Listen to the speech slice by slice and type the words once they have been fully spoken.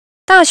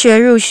大学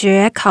入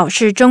学考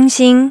试中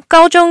心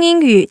高中英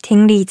语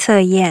听力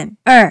测验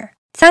2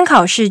参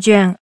考试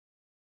卷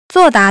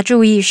作答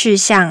注意事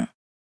项。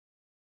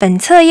本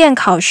测验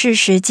考试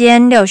时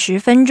间60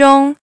分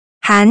钟，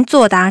含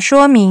作答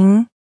说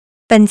明。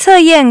本测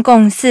验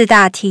共4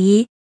大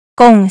题，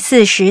共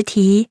40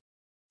题。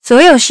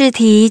所有试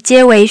题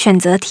皆为选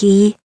择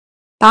题，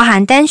包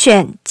含单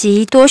选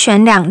及多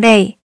选2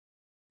类。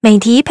每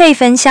题配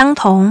分相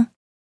同，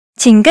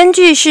请根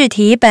据试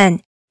题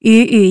本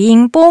与语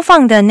音播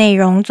放的内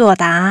容作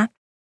答。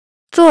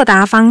作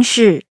答方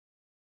式，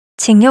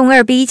请用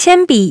2B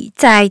铅笔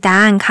在答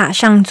案卡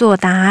上作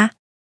答。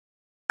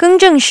更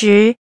正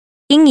时，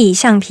应以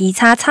橡皮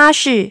擦擦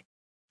拭，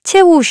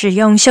切勿使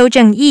用修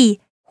正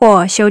液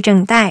或修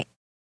正带。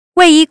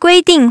未依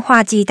规定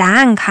画记答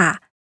案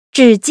卡，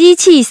致机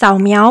器扫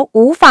描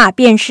无法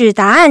辨识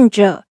答案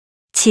者，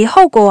其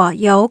后果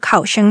由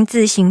考生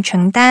自行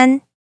承担。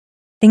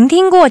聆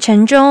听过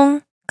程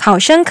中，考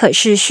生可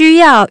是需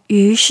要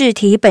于试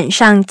题本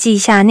上记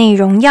下内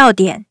容要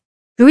点，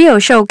如有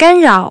受干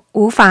扰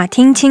无法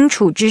听清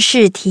楚之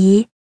试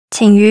题，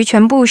请于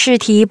全部试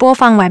题播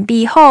放完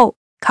毕后，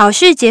考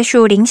试结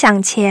束铃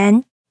响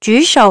前，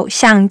举手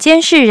向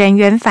监视人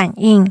员反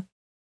映。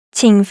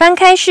请翻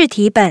开试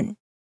题本。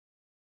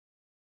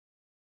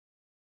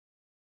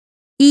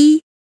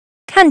1.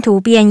 看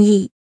图变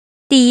异。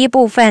第一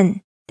部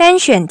分单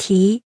选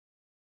题。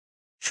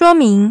说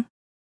明：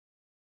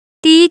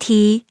第1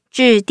题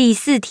至第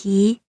4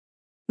题，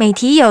每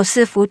题有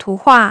4幅图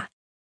画，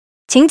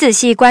请仔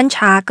细观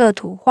察各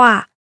图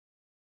画，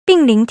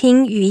并聆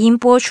听语音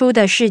播出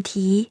的试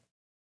题。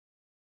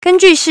根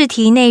据试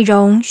题内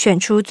容选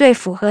出最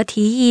符合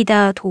题意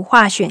的图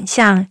画选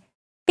项，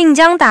并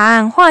将答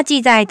案画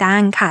记在答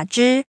案卡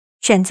之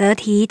选择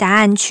题答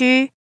案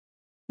区。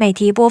每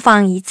题播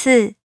放1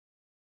次，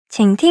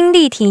请听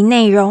例题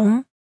内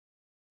容。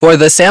For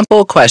the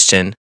sample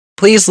question,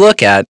 please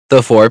look at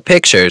the 4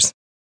 pictures.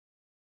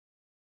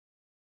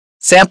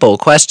 Sample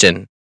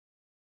question.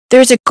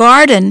 There's a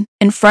garden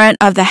in front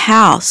of the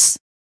house.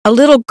 A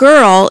little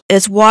girl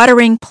is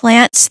watering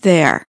plants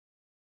there.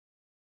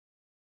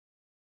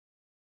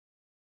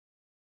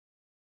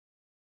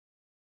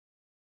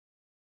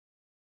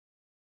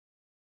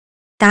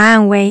 答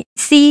案为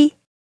C。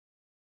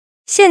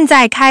现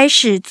在开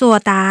始作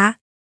答。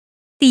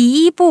第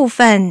一部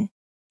分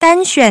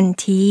单选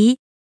题。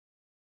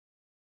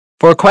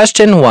For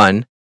question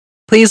 1,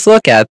 please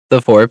look at the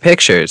 4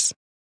 pictures.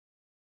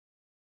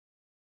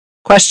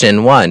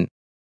 Question 1.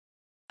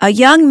 A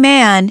young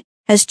man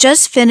has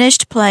just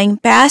finished playing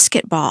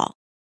basketball.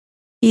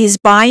 He is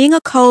buying a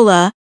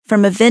cola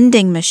from a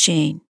vending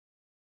machine.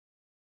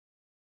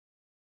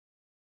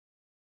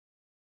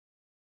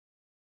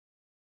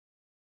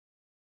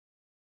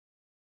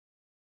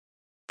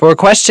 For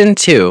question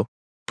 2,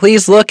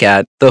 please look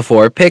at the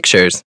 4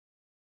 pictures.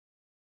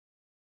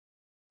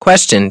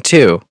 Question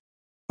 2.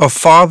 A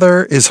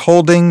father is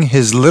holding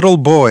his little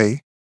boy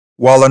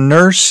while a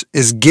nurse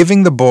is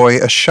giving the boy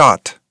a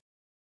shot.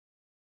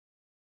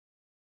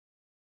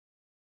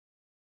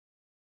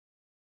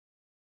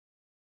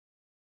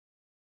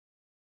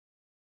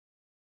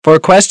 For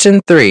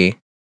question 3,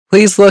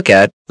 please look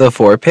at the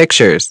 4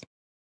 pictures.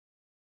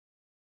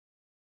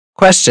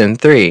 Question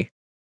 3.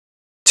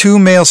 2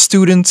 male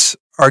students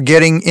are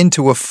getting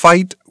into a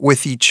fight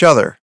with each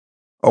other.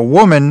 A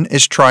woman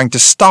is trying to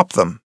stop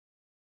them.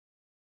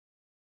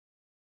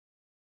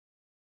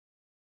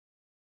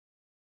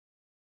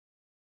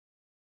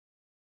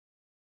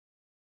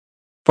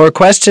 For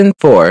question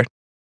 4,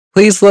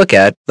 please look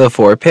at the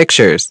 4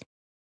 pictures.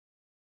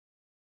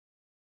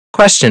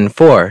 Question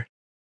 4.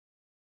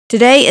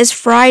 Today is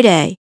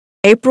Friday,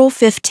 April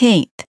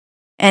 15th,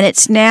 and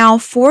it's now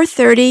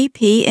 4:30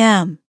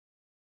 p.m.1.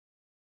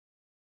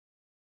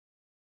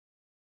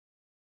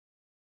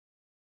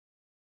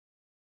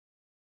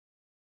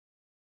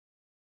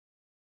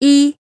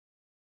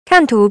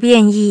 看图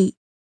变异。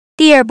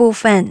第2部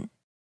分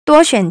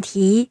多选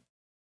题。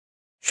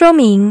说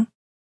明：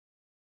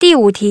第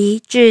5题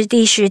至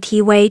第10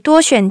题为多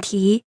选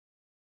题，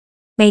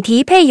每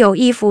题配有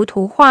1幅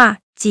图画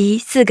及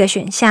4个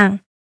选项，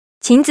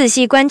请仔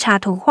细观察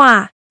图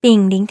画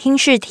并聆听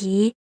试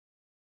题。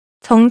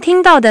从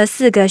听到的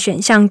4个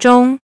选项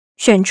中，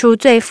选出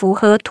最符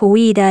合图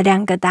意的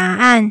2个答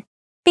案，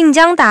并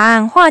将答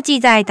案画记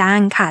在答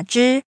案卡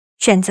之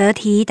选择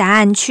题答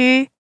案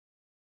区。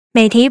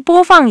每题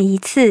播放1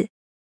次。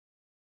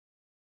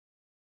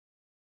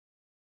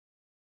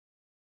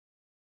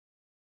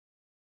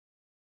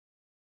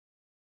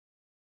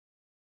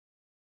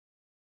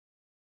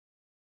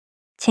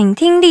请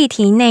听例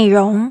题内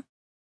容。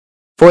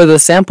For the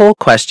sample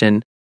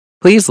question,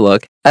 please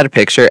look at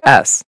picture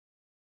S.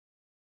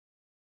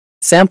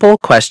 Sample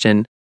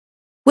question.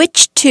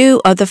 Which 2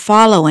 of the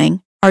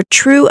following are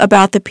true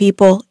about the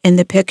people in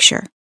the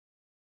picture?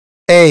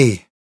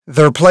 A.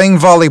 They're playing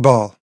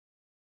volleyball.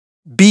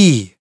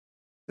 B.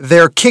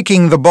 They're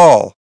kicking the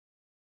ball.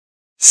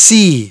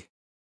 C.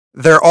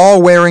 They're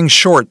all wearing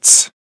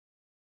shorts.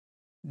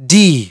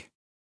 D.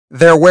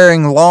 They're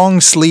wearing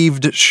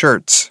long-sleeved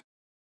shirts.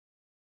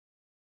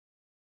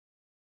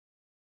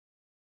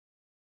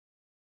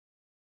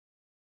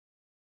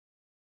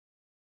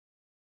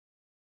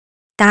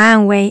 答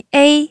案为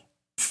A、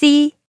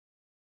C。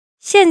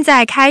现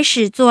在开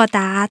始作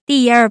答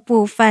第二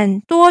部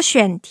分多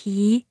选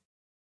题。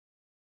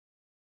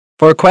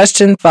For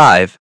question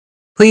 5,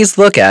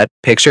 please look at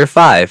picture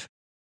 5.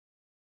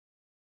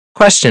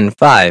 Question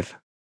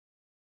 5.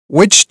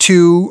 Which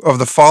two of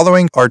the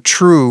following are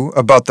true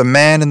about the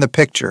man in the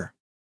picture?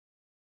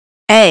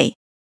 A.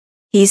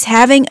 He's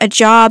having a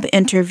job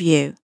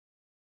interview.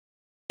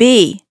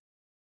 B.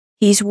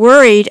 He's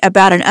worried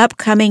about an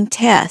upcoming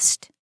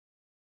test.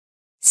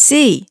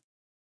 C.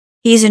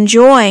 He's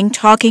enjoying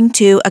talking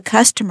to a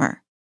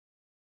customer.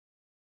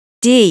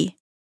 D.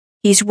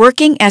 He's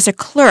working as a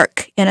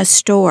clerk in a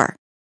store.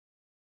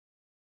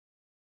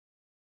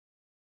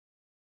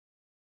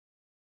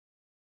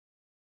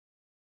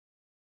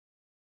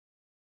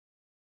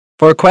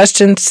 For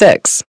question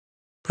 6,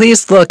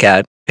 please look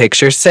at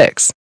picture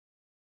 6.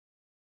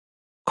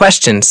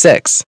 Question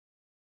 6.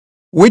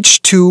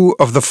 Which two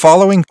of the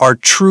following are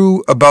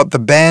true about the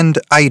banned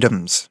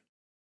items?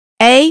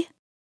 A.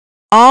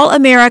 All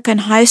American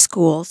high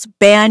schools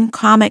ban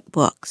comic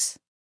books.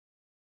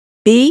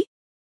 B.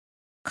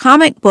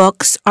 Comic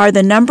books are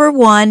the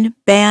 #1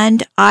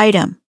 banned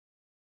item.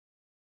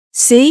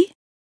 C.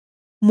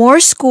 More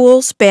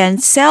schools ban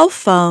cell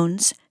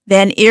phones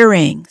than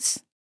earrings.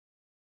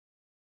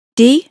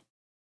 D.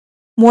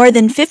 More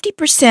than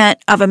 50%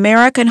 of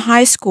American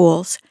high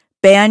schools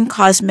ban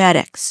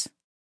cosmetics.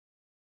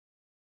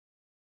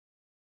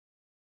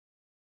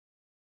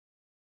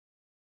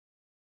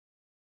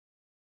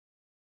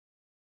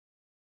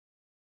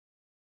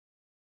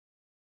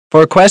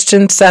 For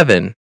question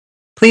 7,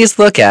 please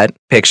look at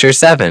picture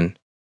 7.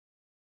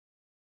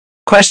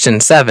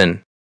 Question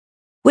 7.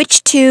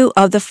 Which two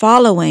of the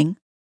following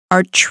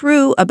are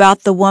true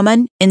about the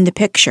woman in the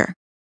picture?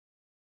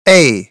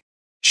 A.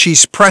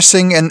 She's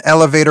pressing an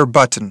elevator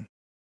button.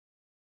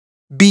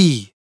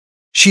 B.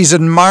 She's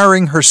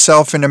admiring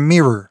herself in a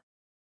mirror.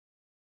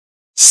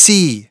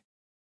 C.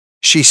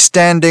 She's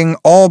standing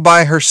all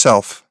by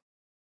herself.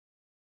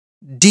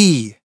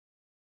 D.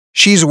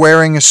 She's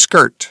wearing a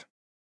skirt.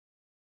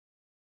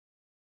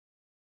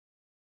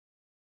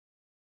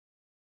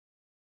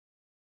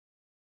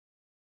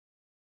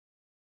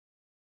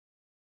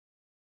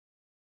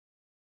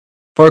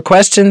 For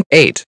question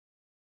 8,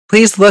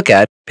 please look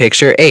at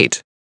picture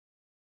 8.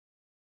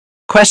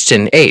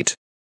 Question 8.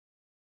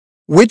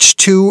 Which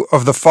two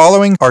of the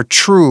following are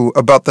true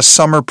about the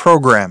summer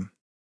program?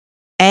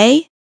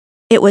 A.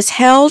 It was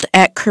held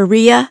at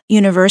Korea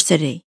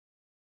University.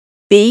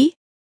 B.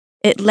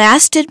 It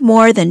lasted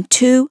more than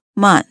 2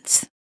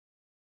 months.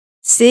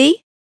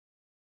 C.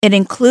 It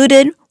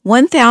included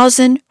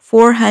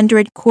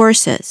 1,400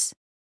 courses.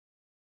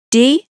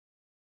 D.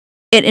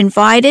 It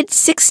invited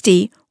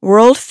 60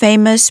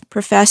 world-famous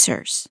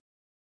professors.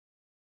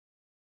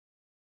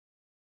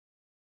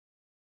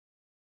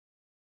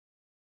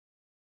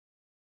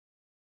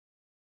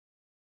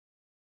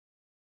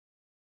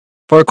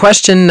 For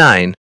question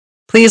 9,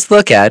 please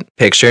look at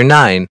picture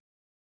 9.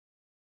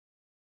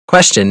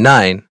 Question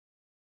 9.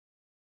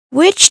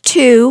 Which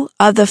two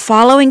of the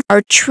following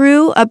are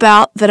true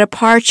about the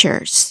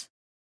departures?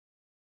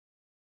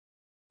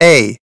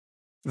 A.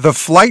 The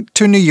flight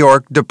to New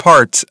York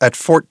departs at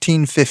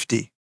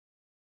 14:50.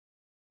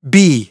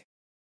 B.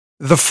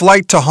 The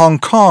flight to Hong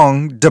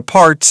Kong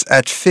departs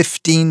at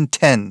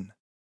 15:10.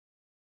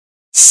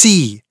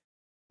 C.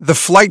 The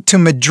flight to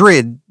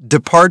Madrid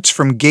departs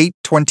from gate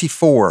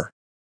 24.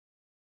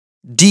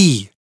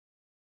 D.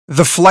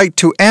 The flight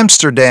to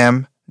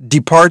Amsterdam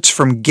departs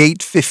from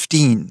gate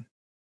 15.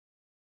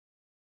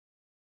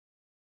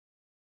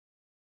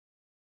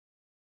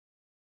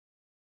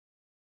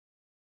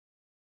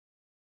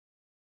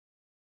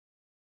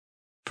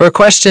 For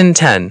question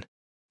 10,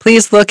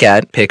 please look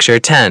at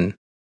picture 10.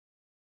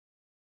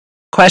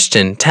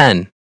 Question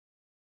 10.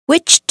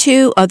 Which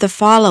two of the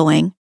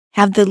following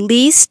have the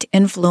least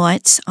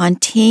influence on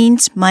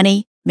teens'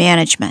 money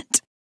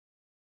management?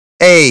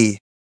 A.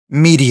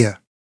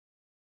 Media.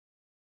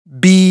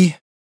 B.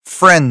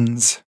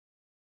 Friends.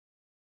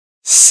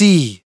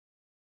 C.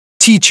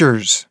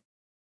 Teachers.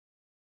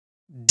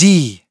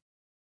 D.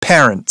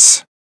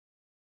 Parents.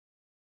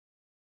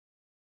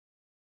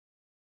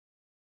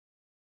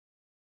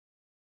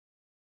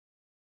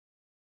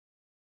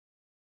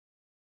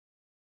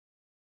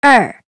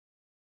 2.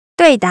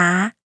 对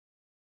答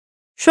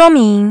说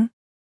明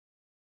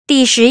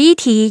第11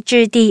题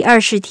至第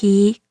20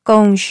题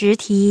共10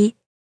题，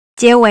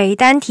皆为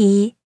单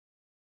题。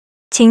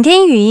请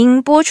听语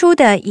音播出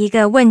的一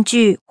个问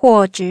句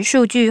或直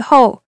述句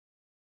后，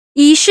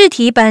依试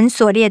题本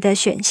所列的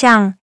选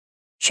项，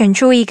选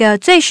出一个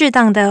最适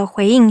当的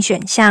回应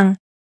选项，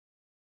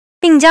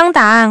并将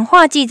答案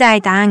画记在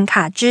答案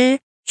卡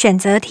之选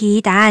择题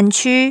答案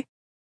区。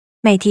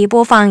每题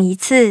播放一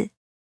次。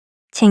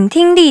请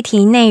听例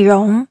题内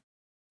容。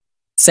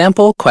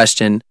 Sample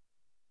question.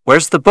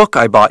 Where's the book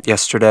I bought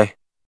yesterday?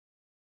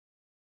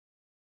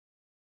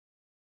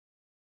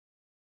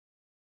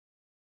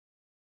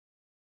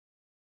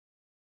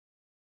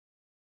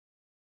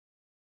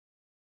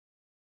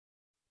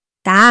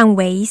 答案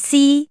为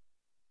C。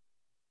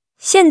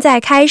现在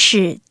开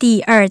始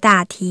第二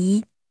大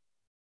题。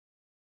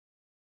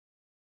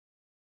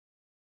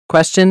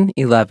Question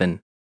 11.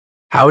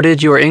 How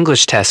did your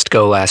English test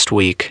go last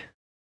week?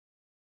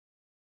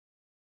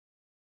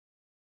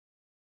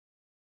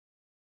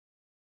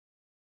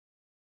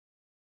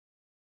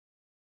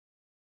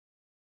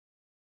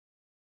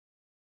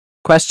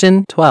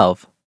 Question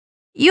 12.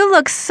 You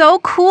look so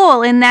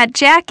cool in that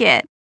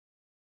jacket.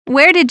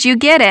 Where did you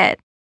get it?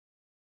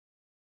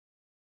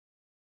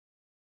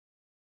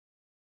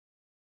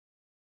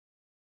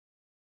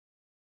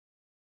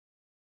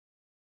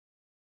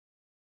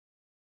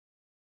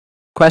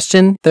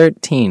 Question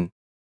 13.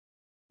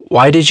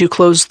 Why did you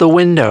close the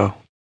window?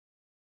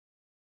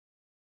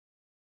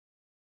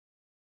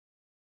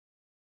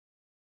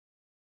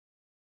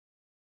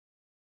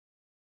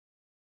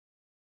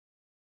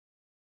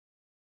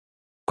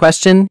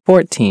 Question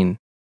 14.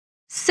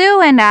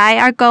 Sue and I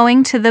are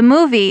going to the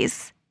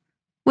movies.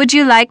 Would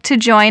you like to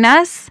join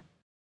us?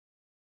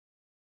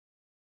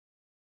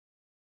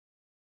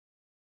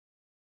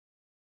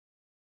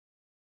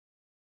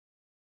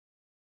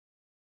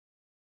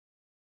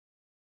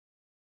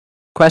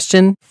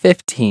 Question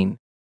 15.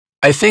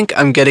 I think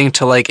I'm getting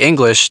to like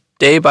English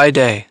day by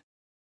day.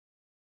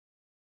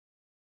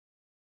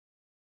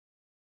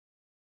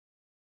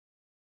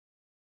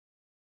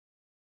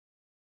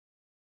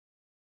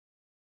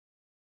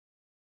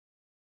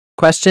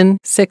 Question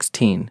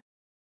 16.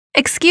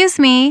 Excuse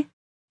me,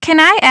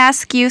 can I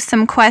ask you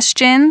some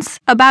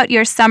questions about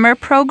your summer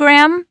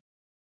program?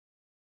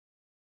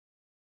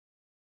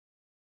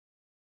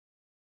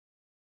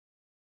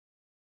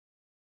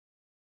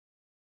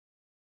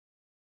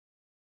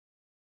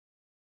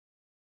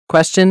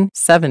 Question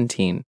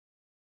 17.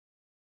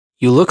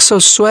 You look so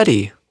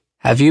sweaty.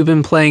 Have you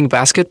been playing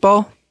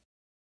basketball?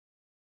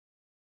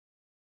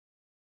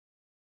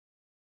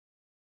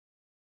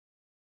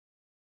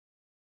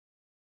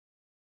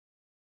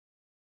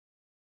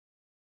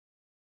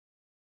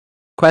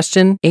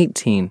 Question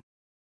 18.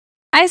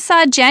 I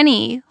saw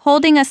Jenny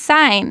holding a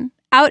sign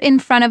out in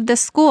front of the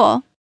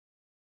school.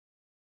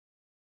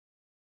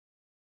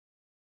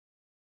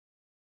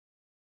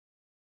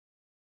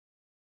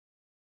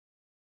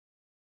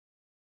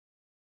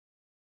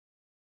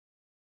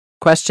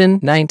 Question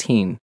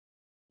 19.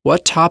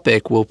 What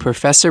topic will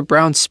Professor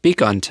Brown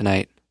speak on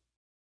tonight?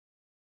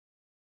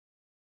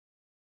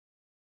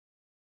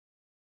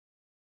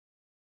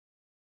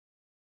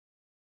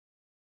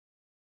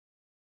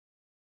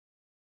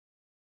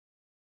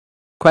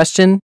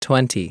 Question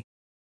 20.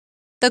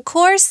 The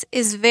course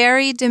is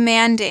very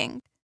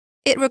demanding.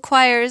 It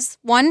requires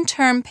 1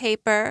 term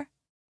paper,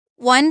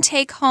 1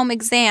 take-home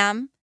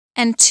exam,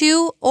 and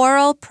 2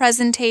 oral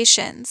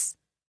presentations.3.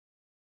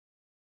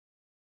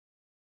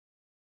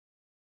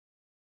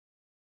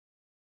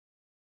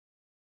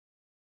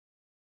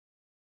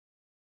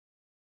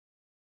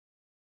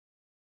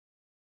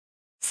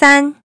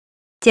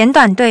 简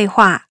短对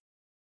话。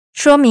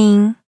说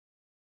明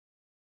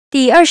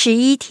第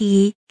21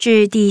题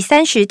至第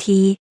30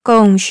题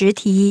共10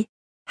题，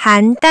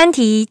含单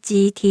题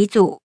及题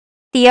组。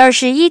第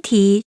21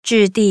题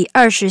至第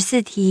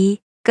24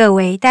题各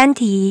为单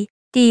题，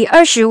第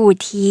25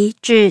题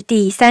至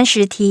第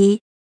30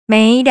题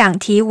每2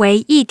题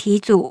为1题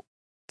组。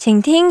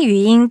请听语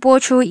音播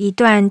出一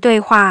段对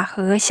话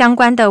和相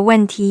关的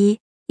问题，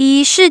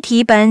依试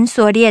题本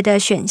所列的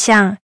选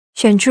项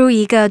选出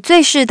一个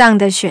最适当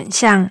的选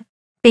项，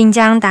并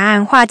将答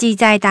案画记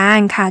在答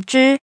案卡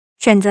之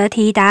选择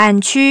题答案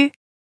区，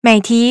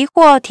每题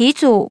或题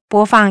组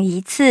播放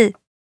1次。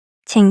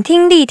请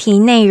听例题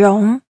内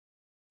容。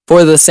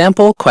For the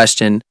sample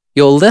question,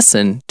 you'll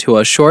listen to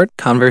a short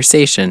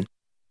conversation.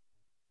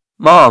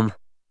 Mom,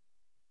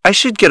 I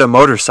should get a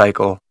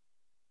motorcycle.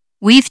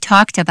 We've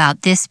talked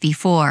about this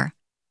before.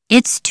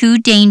 It's too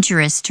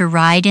dangerous to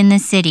ride in the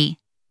city.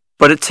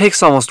 But it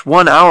takes almost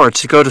 1 hour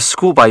to go to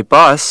school by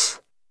bus.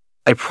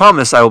 I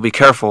promise I will be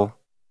careful.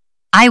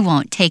 I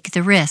won't take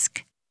the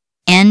risk.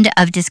 End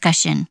of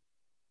discussion.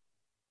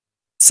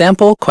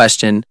 Sample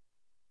question.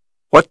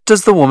 What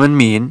does the woman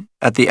mean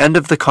at the end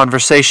of the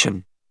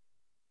conversation?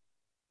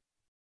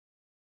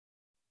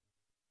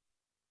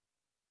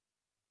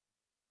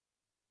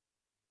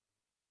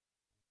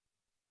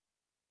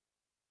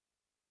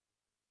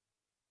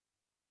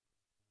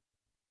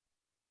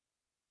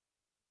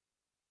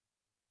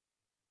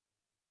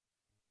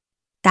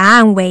答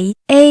案为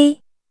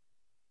A。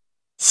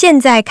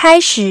现在开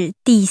始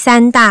第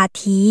3大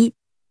题。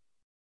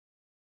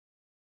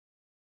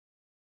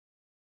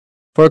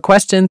For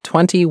question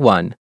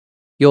 21,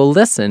 you'll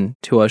listen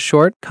to a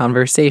short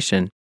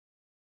conversation.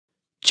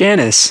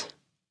 Janice,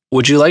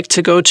 would you like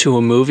to go to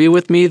a movie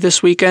with me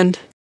this weekend?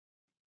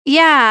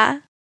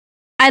 Yeah,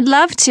 I'd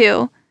love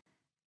to.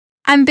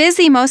 I'm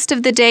busy most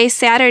of the day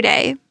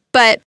Saturday,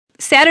 but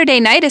Saturday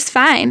night is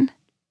fine.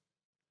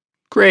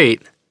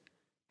 Great.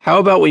 How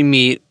about we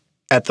meet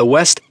at the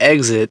west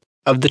exit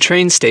of the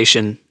train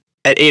station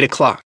at 8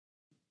 o'clock?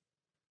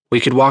 We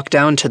could walk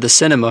down to the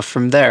cinema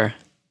from there.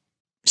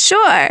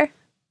 Sure,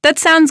 that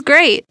sounds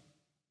great.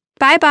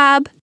 Bye,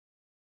 Bob.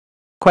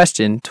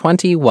 Question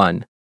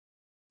 21.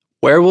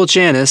 Where will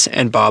Janice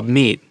and Bob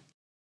meet?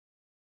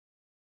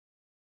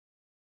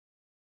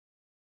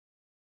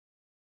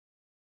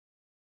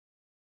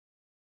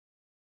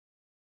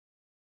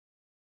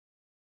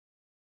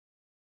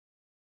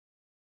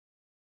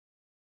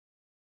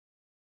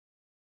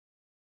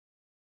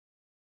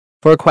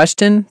 For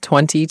question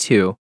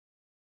 22,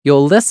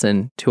 you'll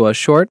listen to a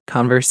short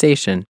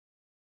conversation.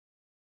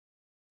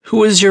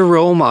 Who is your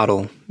role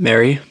model,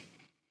 Mary?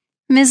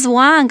 Ms.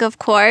 Wang, of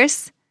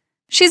course.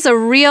 She's a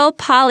real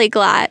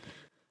polyglot.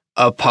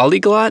 A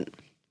polyglot?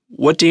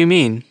 What do you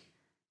mean?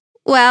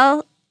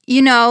 Well,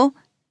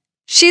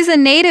 she's a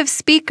native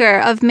speaker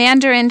of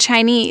Mandarin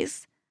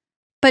Chinese,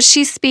 but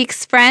she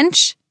speaks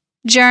French,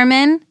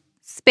 German,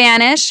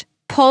 Spanish,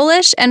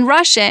 Polish, and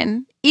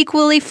Russian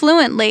equally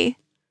fluently.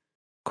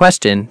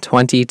 Question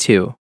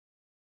 22.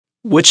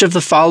 Which of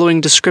the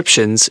following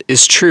descriptions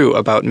is true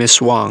about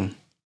Miss Wang?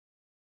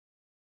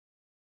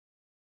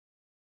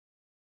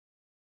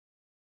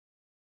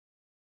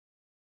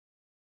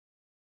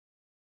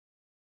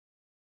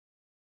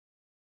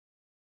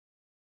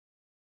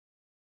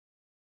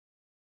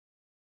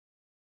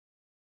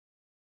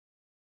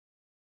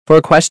 For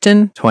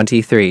question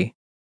 23,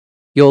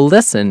 you'll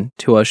listen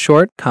to a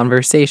short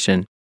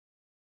conversation.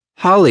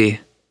 Holly,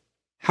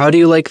 how do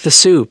you like the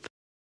soup?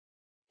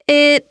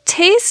 It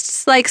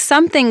tastes like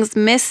something's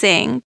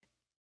missing.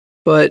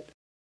 But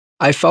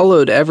I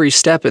followed every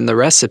step in the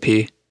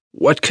recipe.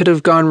 What could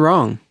have gone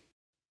wrong?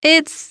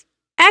 It's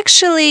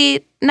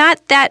actually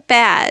not that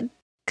bad,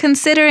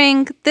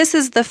 considering this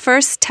is the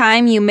first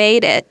time you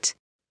made it.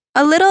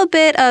 A little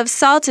bit of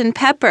salt and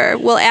pepper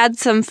will add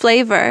some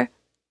flavor.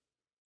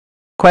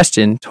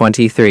 Question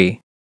 23.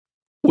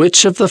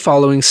 Which of the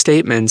following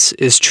statements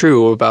is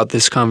true about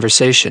this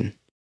conversation?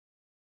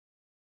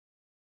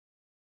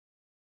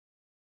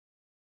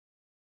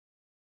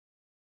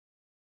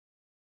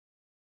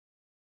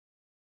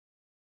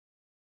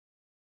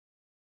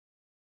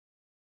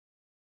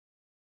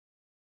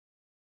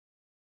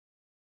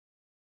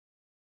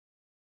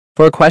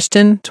 For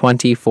question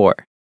 24,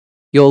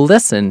 you'll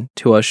listen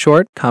to a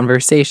short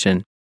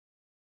conversation.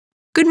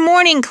 Good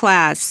morning,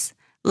 class.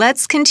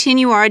 Let's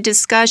continue our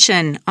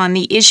discussion on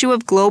the issue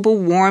of global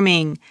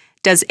warming.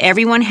 Does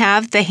everyone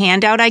have the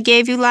handout I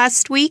gave you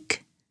last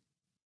week?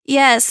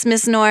 Yes,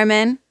 Miss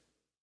Norman.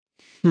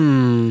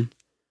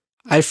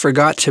 I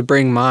forgot to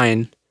bring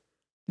mine.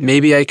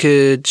 Maybe I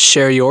could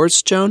share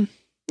yours, Joan?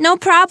 No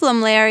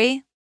problem,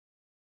 Larry.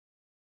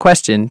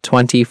 Question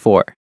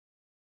 24.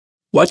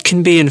 What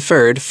can be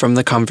inferred from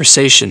the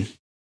conversation?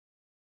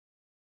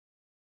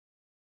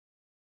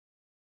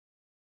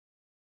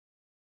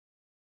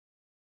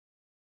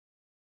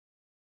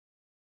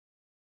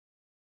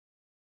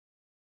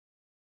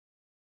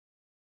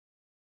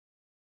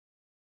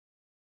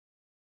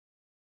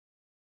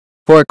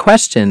 For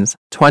questions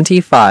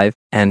 25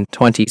 and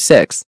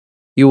 26,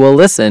 you will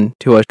listen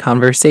to a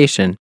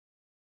conversation.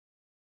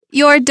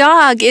 Your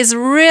dog is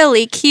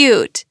really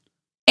cute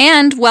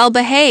and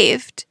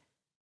well-behaved.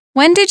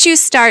 When did you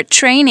start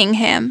training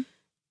him?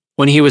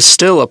 When he was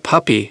still a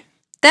puppy.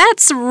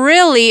 That's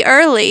really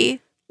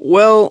early.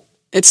 Well,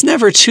 it's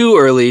never too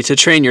early to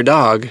train your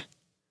dog.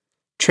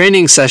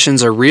 Training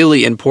sessions are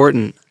really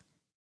important.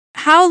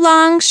 How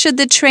long should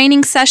the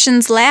training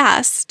sessions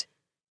last?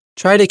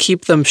 Try to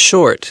keep them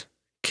short,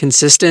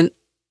 consistent,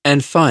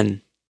 and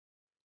fun.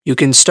 You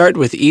can start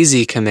with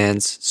easy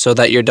commands so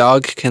that your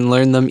dog can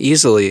learn them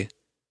easily.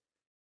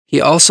 He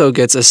also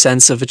gets a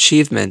sense of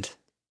achievement.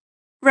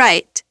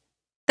 Right.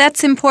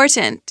 That's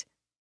important.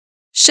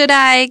 Should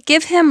I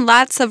give him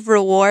lots of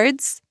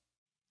rewards?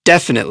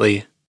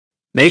 Definitely.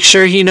 Make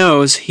sure he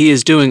knows he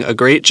is doing a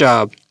great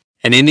job,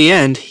 and in the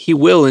end, he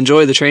will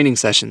enjoy the training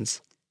sessions.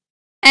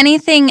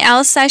 Anything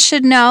else I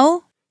should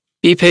know?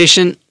 Be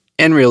patient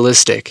and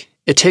realistic.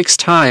 It takes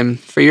time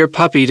for your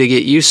puppy to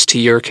get used to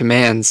your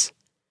commands,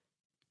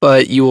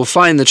 but you will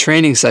find the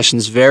training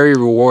sessions very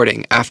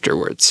rewarding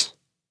afterwards.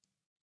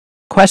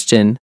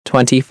 Question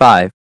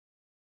 25.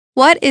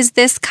 What is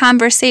this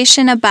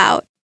conversation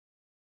about?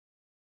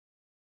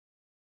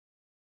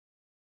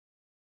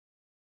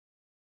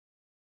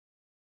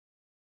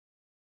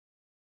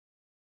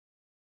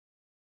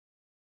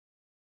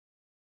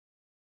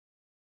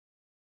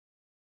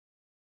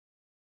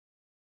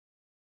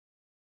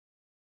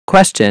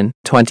 Question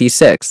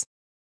 26.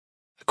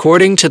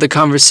 According to the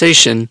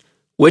conversation,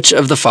 which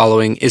of the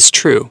following is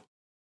true?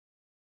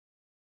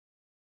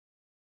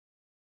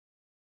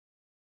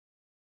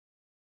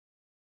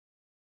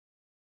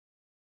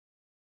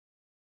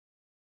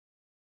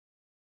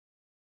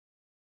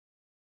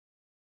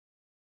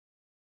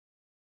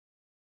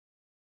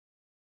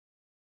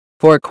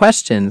 For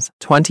questions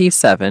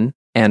 27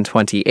 and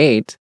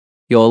 28,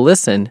 you'll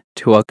listen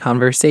to a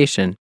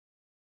conversation.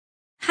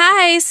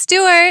 Hi,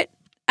 Stuart.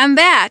 I'm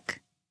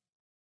back.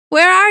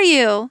 Where are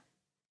you?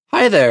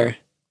 Hi there.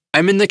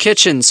 I'm in the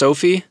kitchen,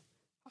 Sophie.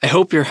 I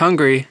hope you're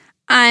hungry.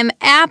 I'm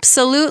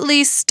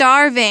absolutely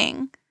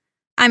starving.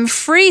 I'm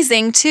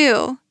freezing,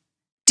 too.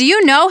 Do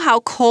you know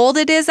how cold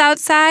it is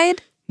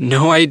outside?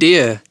 No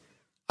idea.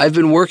 I've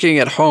been working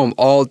at home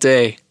all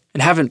day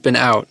and haven't been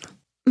out.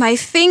 My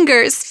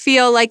fingers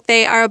feel like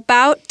they are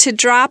about to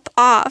drop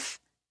off.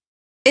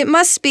 It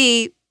must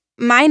be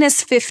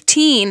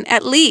 -15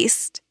 at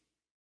least.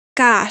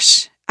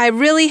 Gosh, I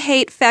really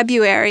hate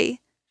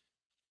February.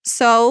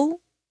 So,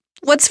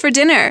 what's for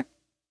dinner?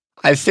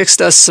 I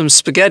fixed us some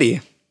spaghetti.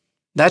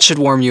 That should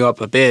warm you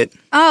up a bit.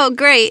 Oh,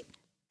 great.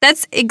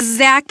 That's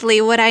exactly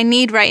what I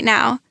need right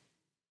now.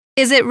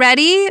 Is it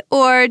ready,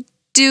 or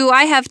do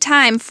I have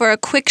time for a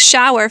quick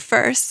shower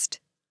first?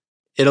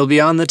 It'll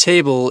be on the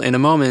table in a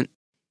moment.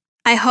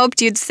 I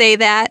hoped you'd say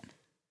that.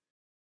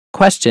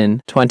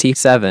 Question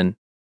 27.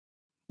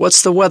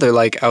 What's the weather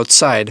like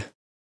outside?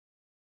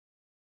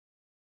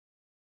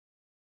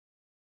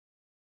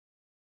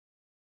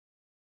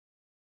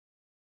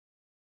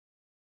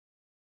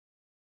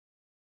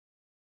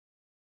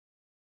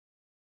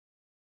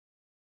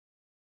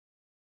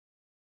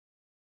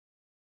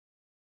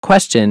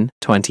 Question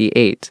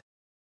 28.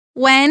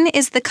 When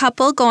is the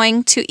couple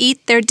going to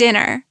eat their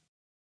dinner?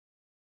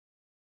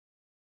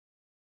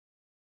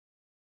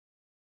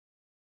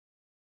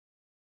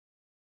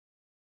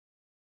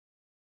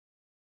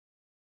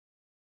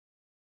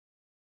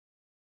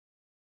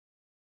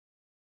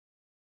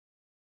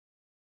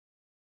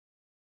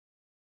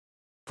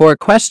 For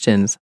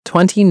questions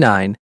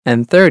 29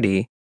 and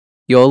 30,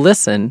 you'll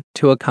listen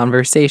to a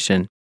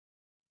conversation.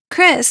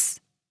 Chris,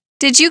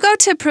 did you go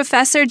to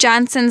Professor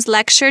Johnson's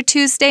lecture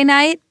Tuesday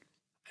night?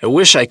 I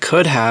wish I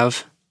could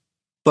have,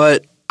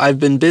 but I've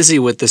been busy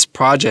with this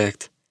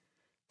project.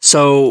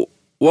 So,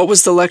 what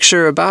was the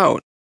lecture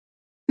about?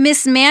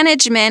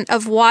 Mismanagement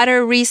of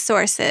water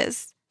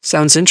resources.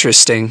 Sounds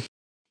interesting.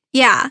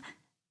 Yeah.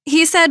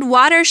 He said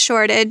water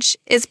shortage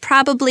is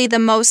probably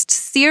the most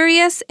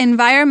serious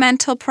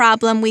environmental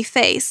problem we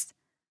face.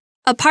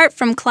 Apart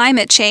from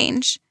climate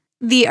change,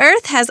 the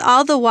Earth has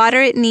all the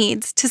water it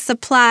needs to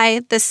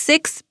supply the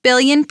 6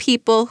 billion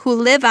people who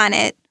live on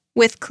it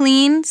with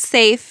clean,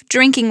 safe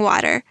drinking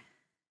water.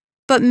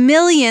 But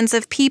millions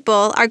of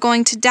people are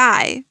going to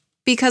die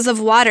because of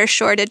water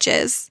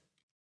shortages.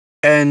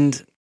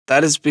 And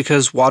that is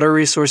because water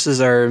resources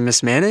are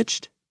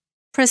mismanaged?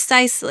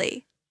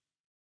 Precisely.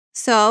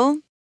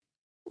 So,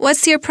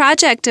 what's your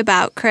project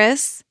about,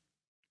 Chris?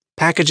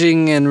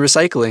 Packaging and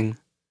recycling.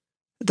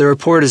 The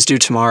report is due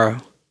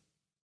tomorrow.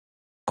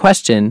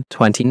 Question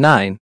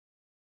 29.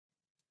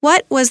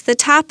 What was the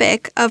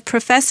topic of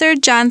Professor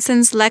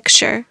Johnson's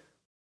lecture?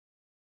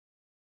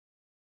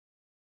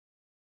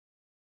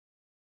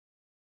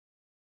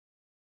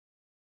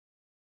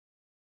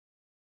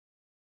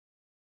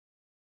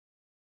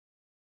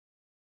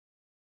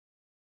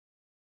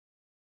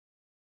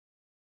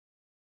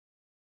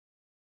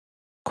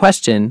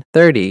 Question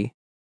 30.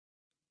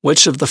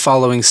 Which of the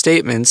following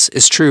statements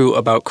is true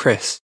about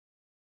Chris?4.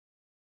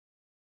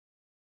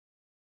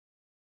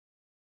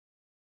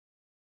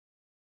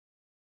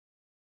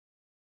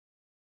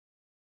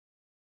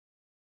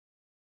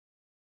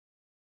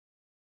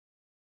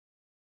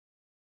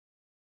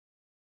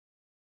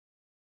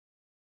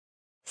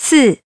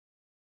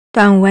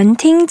 短文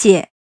听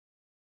解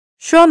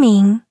说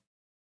明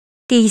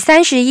第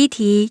31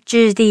题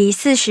至第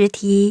40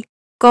题，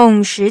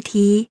共10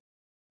题，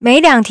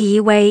每2题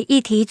为一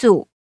题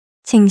组，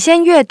请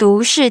先阅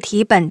读试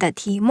题本的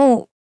题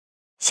目，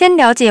先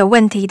了解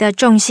问题的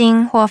重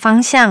心或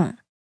方向，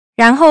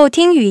然后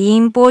听语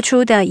音播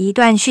出的一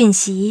段讯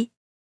息，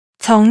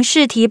从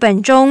试题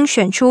本中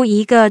选出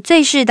一个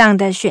最适当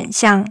的选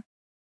项，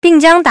并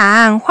将答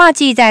案画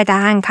记在答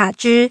案卡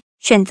之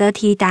选择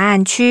题答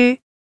案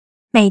区，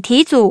每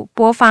题组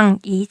播放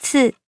1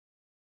次。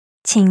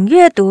请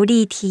阅读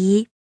例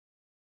题。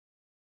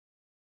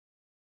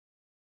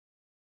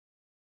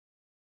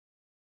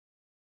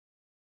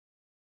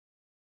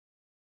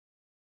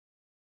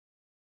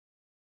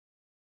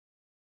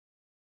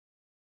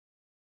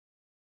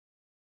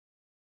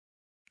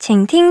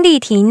请听例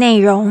题内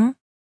容。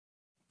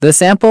The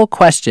sample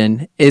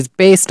question is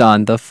based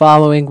on the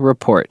following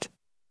report.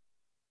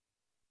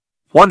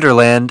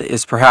 Wonderland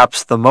is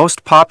perhaps the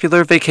most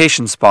popular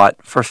vacation spot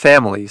for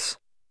families.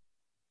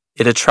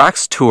 It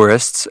attracts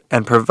tourists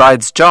and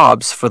provides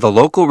jobs for the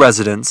local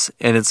residents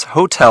in its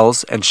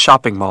hotels and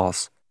shopping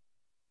malls.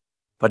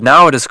 But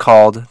now it is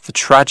called the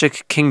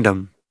Tragic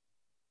Kingdom.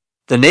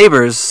 The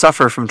neighbors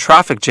suffer from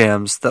traffic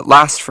jams that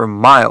last for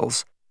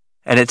miles,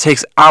 and it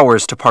takes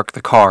hours to park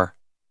the car.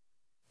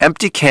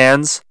 Empty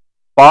cans,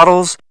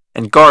 bottles,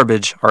 and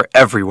garbage are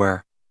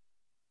everywhere.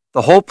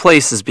 The whole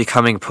place is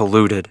becoming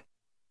polluted.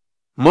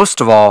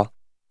 Most of all,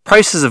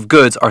 prices of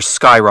goods are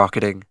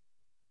skyrocketing.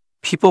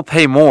 People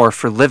pay more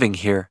for living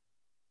here.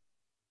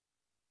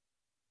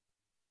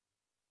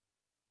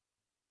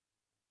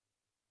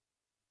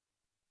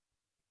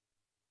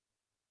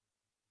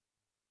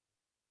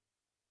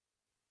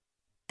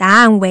 答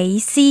案为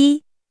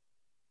C。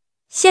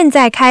现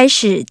在开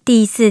始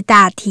第4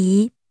大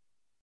题。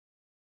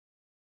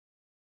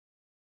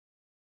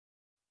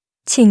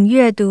请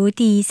阅读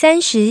第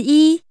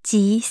31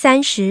及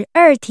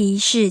32题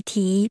试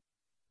题。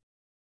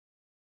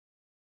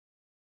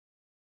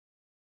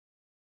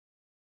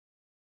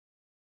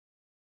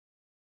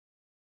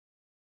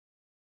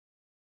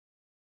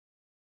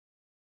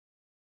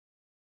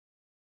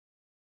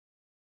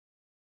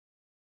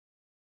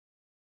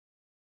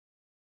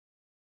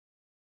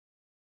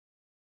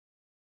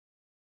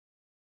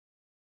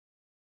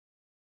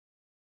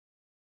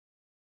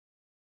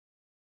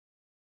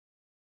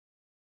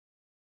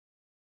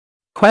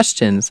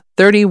Questions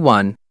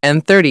 31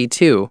 and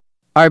 32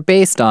 are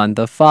based on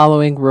the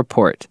following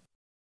report.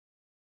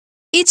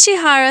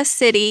 Ichihara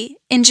City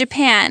in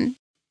Japan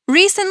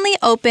recently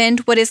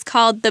opened what is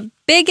called the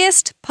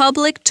biggest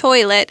public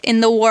toilet in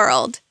the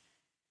world.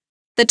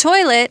 The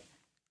toilet,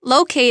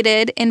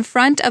 located in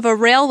front of a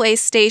railway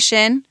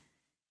station,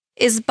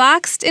 is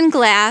boxed in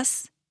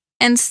glass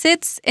and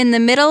sits in the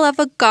middle of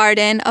a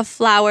garden of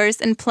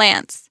flowers and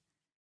plants.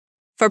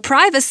 For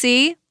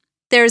privacy,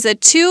 there's a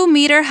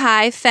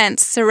 2-meter-high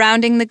fence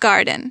surrounding the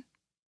garden.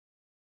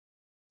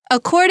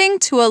 According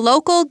to a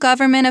local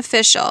government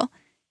official,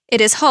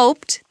 it is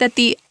hoped that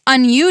the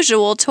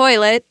unusual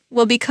toilet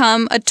will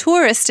become a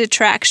tourist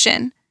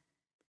attraction.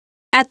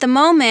 At the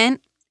moment,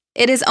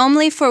 it is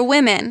only for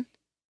women,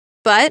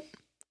 but,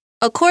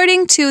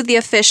 according to the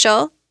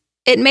official,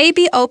 it may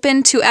be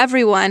open to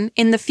everyone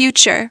in the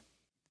future.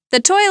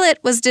 The toilet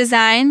was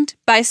designed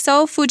by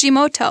So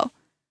Fujimoto,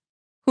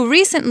 who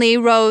recently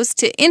rose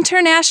to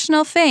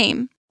international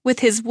fame with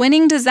his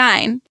winning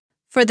design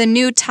for the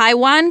new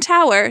Taiwan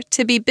Tower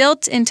to be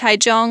built in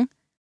Taichung.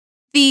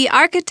 The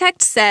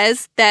architect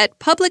says that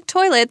public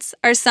toilets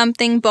are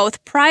something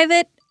both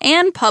private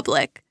and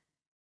public,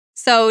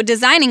 so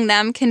designing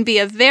them can be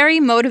a very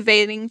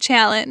motivating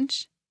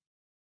challenge.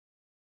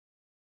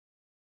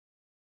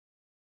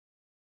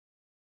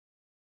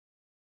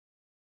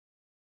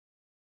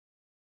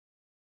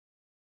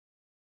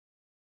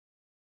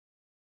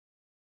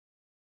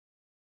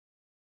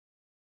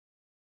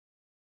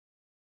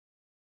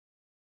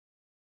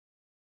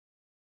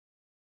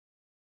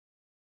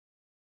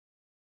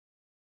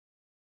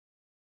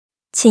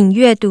请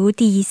阅读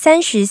第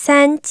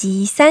33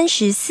及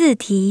34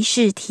题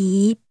试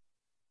题。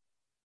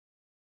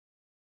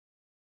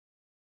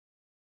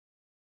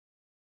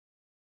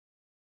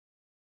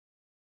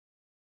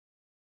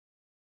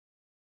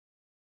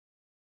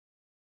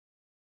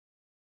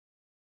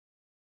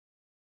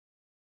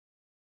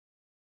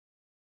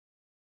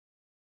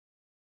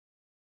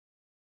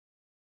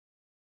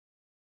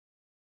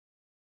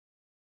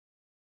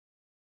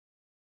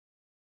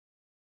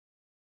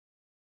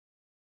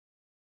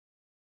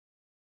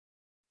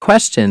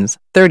Questions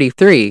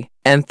 33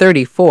 and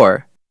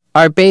 34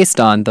 are based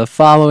on the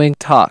following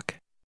talk.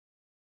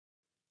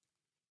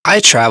 I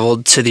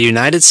traveled to the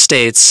United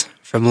States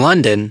from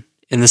London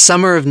in the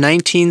summer of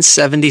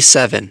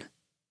 1977.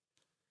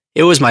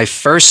 It was my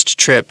first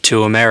trip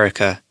to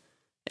America,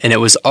 and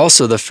it was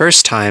also the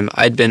first time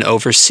I'd been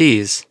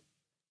overseas.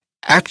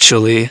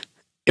 Actually,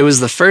 it was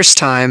the first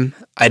time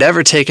I'd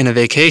ever taken a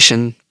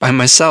vacation by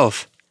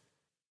myself.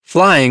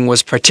 Flying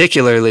was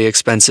particularly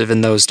expensive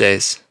in those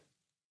days.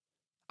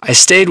 I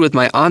stayed with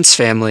my aunt's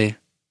family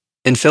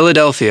in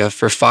Philadelphia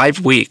for 5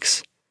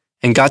 weeks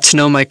and got to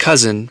know my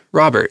cousin,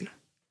 Robert.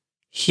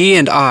 He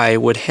and I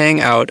would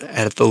hang out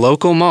at the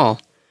local mall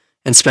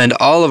and spend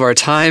all of our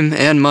time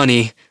and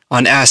money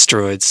on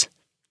asteroids.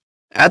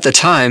 At the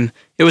time,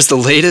 it was the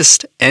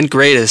latest and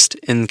greatest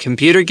in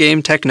computer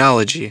game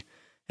technology,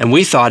 and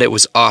we thought it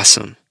was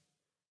awesome.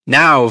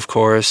 Now, of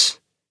course,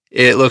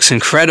 it looks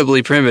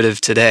incredibly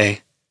primitive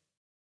today.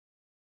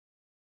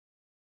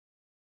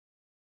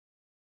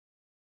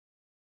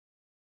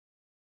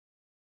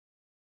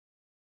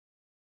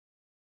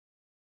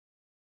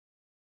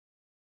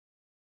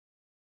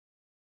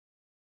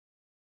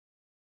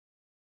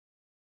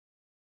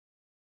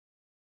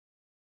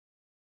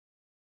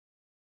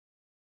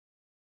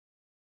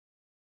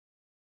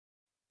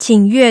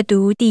请阅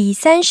读第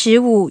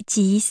35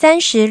及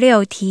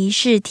36题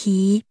试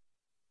题。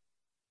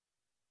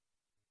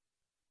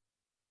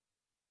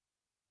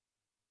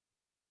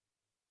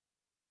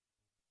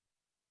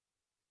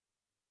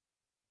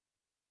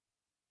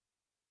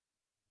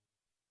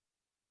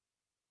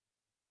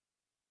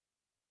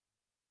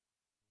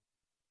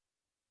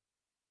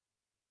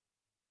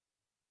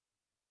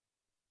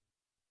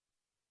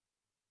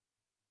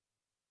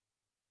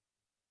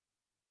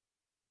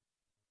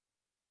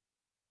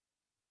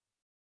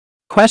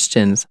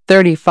Questions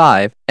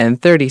 35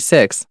 and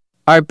 36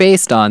 are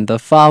based on the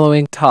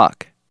following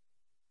talk.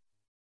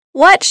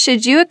 What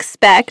should you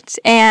expect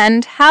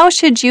and how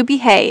should you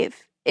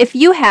behave if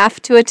you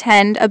have to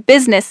attend a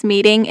business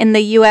meeting in the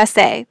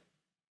USA?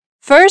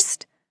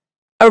 First,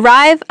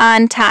 arrive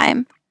on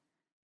time.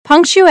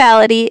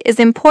 Punctuality is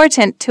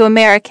important to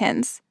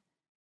Americans,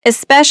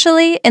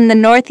 especially in the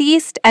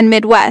Northeast and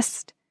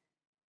Midwest.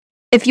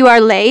 If you are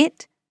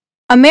late,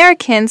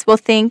 Americans will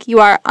think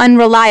you are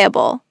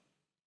unreliable.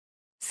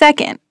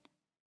 Second,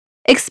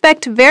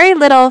 Expect very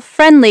little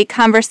friendly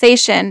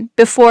conversation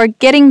before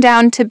getting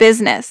down to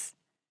business.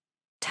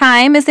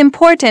 Time is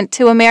important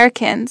to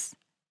Americans,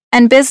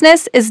 and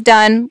business is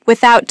done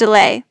without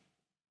delay.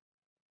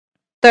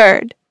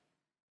 Third,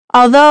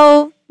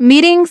 although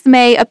meetings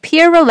may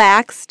appear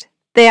relaxed,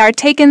 they are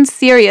taken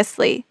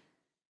seriously.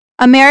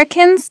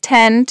 Americans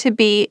tend to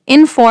be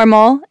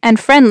informal and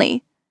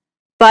friendly,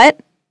 but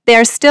they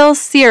are still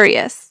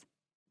serious.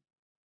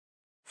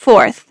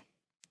 Fourth,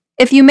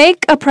 if you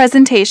make a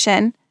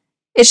presentation,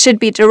 it should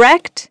be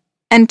direct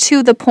and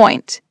to the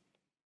point.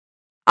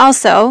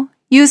 Also,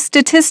 use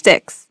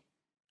statistics.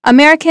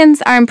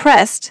 Americans are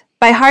impressed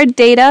by hard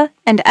data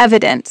and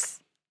evidence.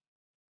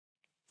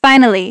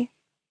 Finally,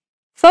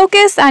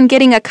 focus on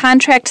getting a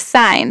contract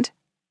signed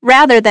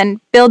rather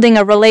than building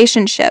a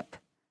relationship.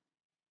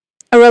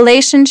 A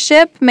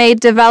relationship may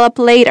develop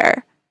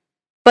later,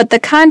 but the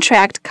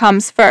contract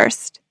comes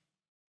first.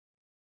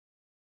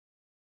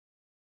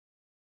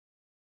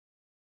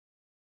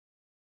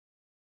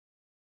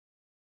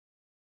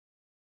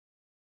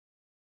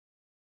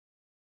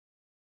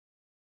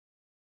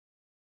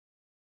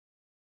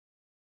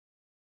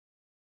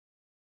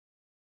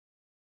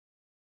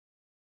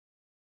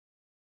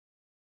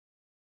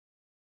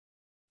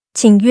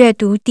请阅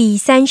读第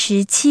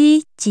37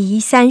及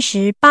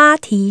38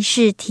题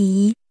试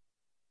题。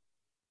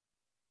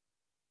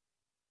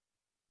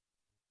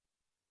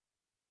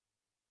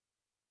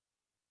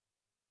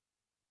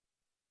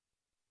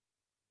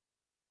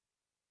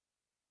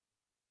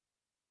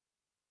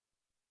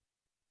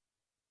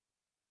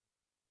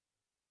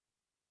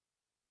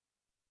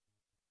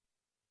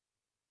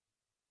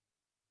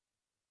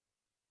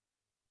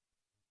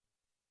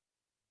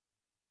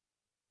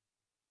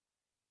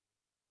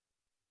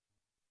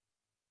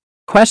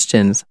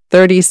Questions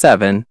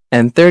 37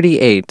 and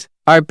 38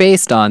 are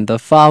based on the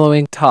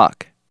following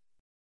talk.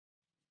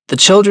 The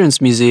Children's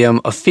Museum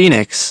of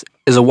Phoenix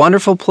is a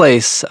wonderful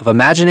place of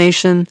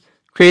imagination,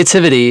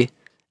 creativity,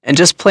 and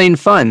just plain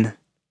fun.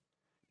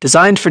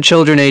 Designed for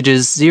children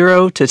ages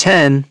 0 to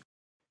 10,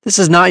 this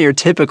is not your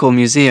typical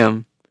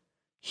museum.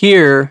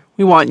 Here,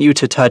 we want you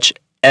to touch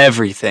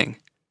everything.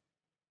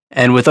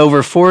 And with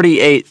over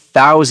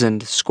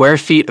 48,000 square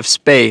feet of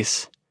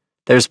space,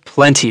 there's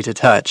plenty to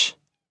touch.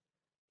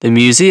 The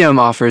museum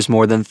offers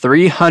more than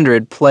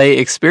 300 play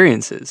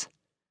experiences.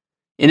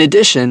 In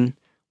addition,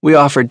 we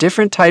offer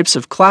different types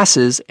of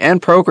classes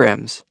and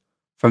programs,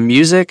 from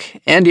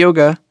music and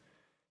yoga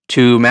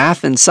to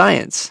math and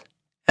science,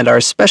 and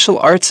our special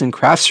arts and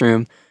crafts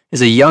room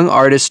is a young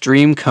artist's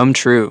dream come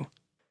true.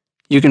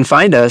 You can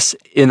find us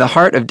in the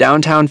heart of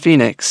downtown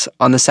Phoenix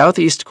on the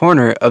southeast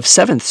corner of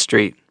 7th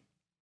Street.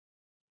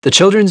 The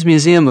Children's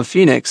Museum of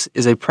Phoenix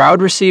is a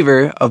proud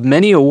receiver of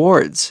many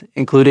awards,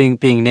 including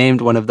being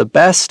named one of the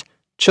best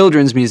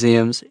children's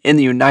museums in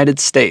the United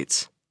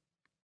States.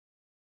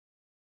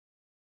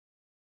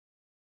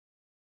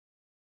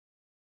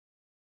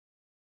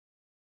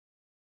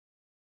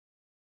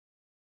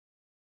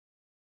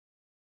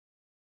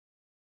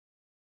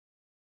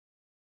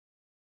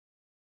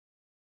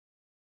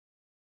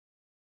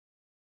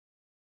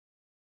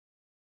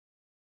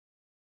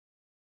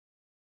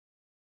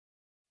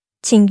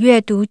请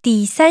阅读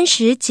第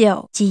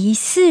39及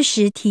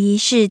40题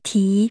试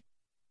题。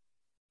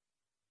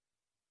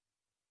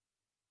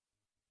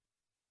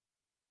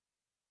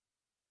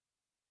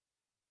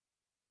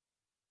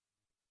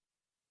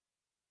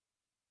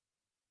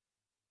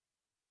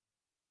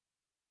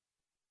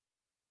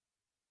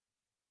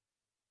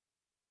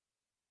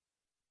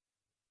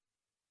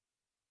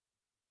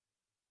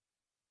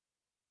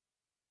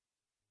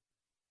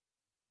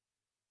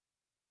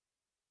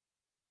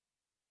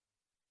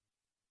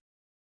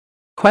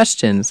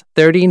Questions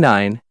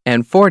 39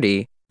 and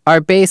 40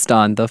 are based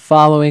on the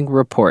following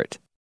report.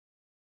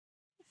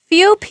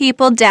 Few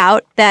people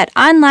doubt that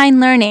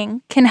online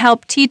learning can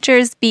help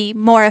teachers be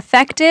more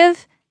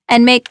effective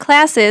and make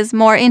classes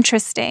more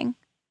interesting.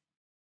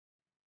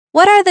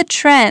 What are the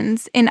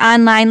trends in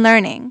online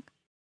learning?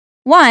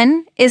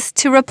 One is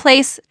to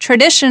replace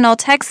traditional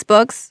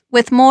textbooks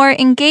with more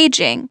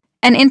engaging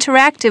and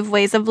interactive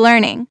ways of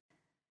learning.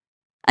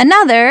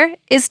 Another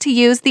is to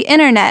use the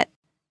internet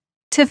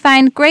to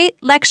find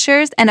great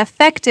lectures and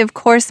effective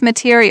course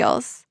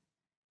materials.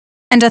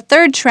 And a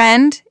third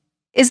trend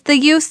is the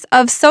use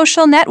of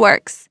social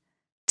networks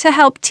to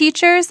help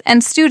teachers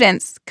and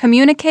students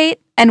communicate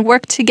and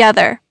work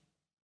together.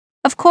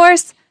 Of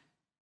course,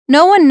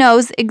 no one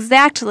knows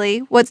exactly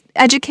what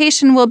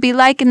education will be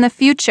like in the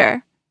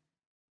future,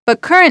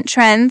 but current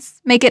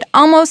trends make it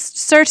almost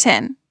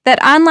certain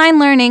that online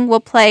learning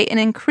will play an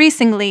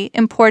increasingly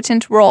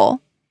important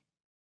role.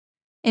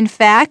 In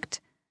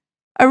fact,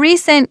 a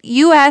recent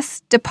U.S.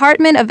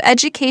 Department of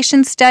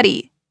Education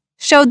study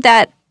showed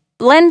that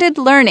blended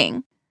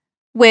learning,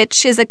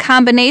 which is a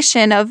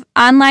combination of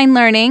online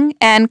learning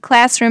and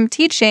classroom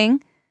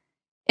teaching,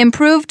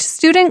 improved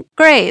student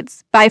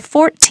grades by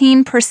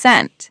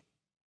 14%.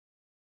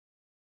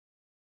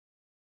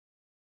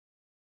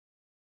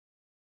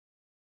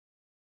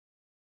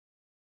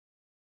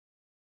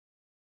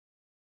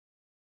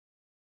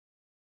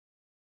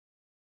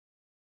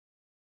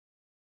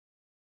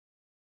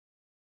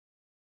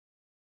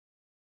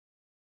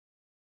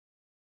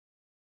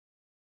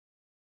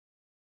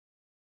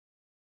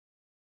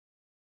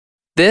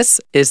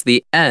 This is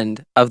the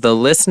end of the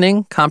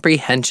listening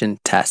comprehension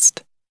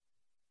test.